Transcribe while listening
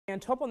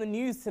And top on the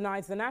news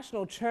tonight, the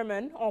national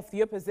chairman of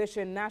the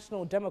opposition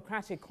National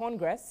Democratic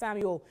Congress,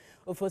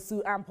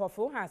 Ofosu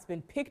Ampofo, has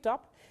been picked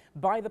up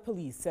by the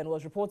police and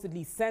was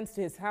reportedly sent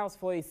to his house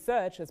for a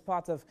search as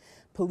part of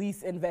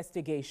police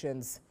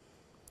investigations.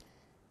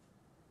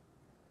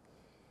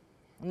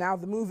 Now,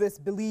 the move is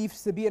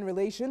believed to be in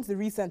relation to the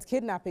recent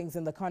kidnappings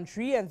in the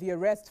country, and the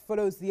arrest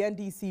follows the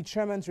NDC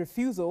chairman's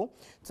refusal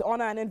to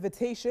honor an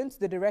invitation to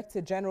the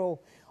Director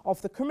General of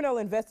the Criminal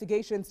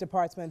Investigations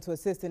Department to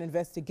assist in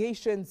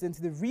investigations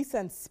into the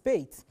recent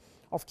spate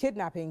of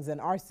kidnappings and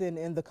arson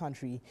in the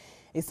country.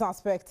 A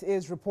suspect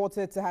is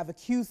reported to have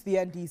accused the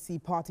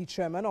NDC party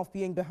chairman of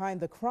being behind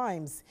the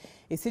crimes,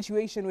 a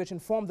situation which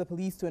informed the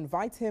police to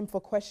invite him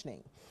for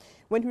questioning.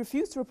 When he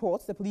refused to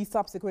report, the police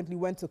subsequently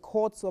went to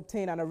court to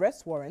obtain an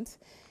arrest warrant,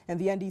 and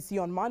the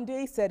NDC on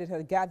Monday said it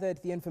had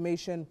gathered the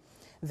information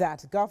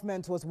that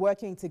government was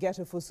working to get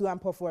Ofosu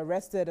Ampofo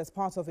arrested as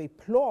part of a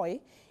ploy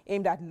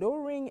aimed at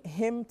lowering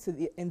him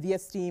in the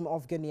esteem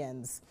of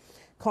Ghanaians.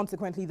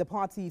 Consequently, the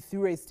party,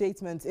 through a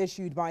statement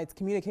issued by its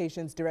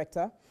communications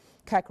director,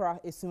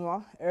 Kakra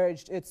Isuma,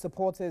 urged its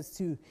supporters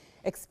to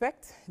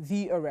expect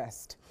the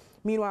arrest.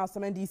 Meanwhile,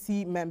 some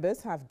NDC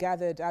members have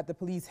gathered at the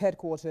police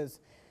headquarters,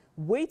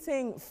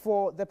 waiting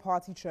for the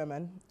party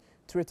chairman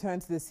to return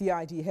to the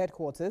CID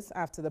headquarters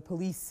after the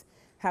police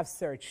have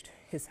searched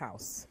his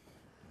house.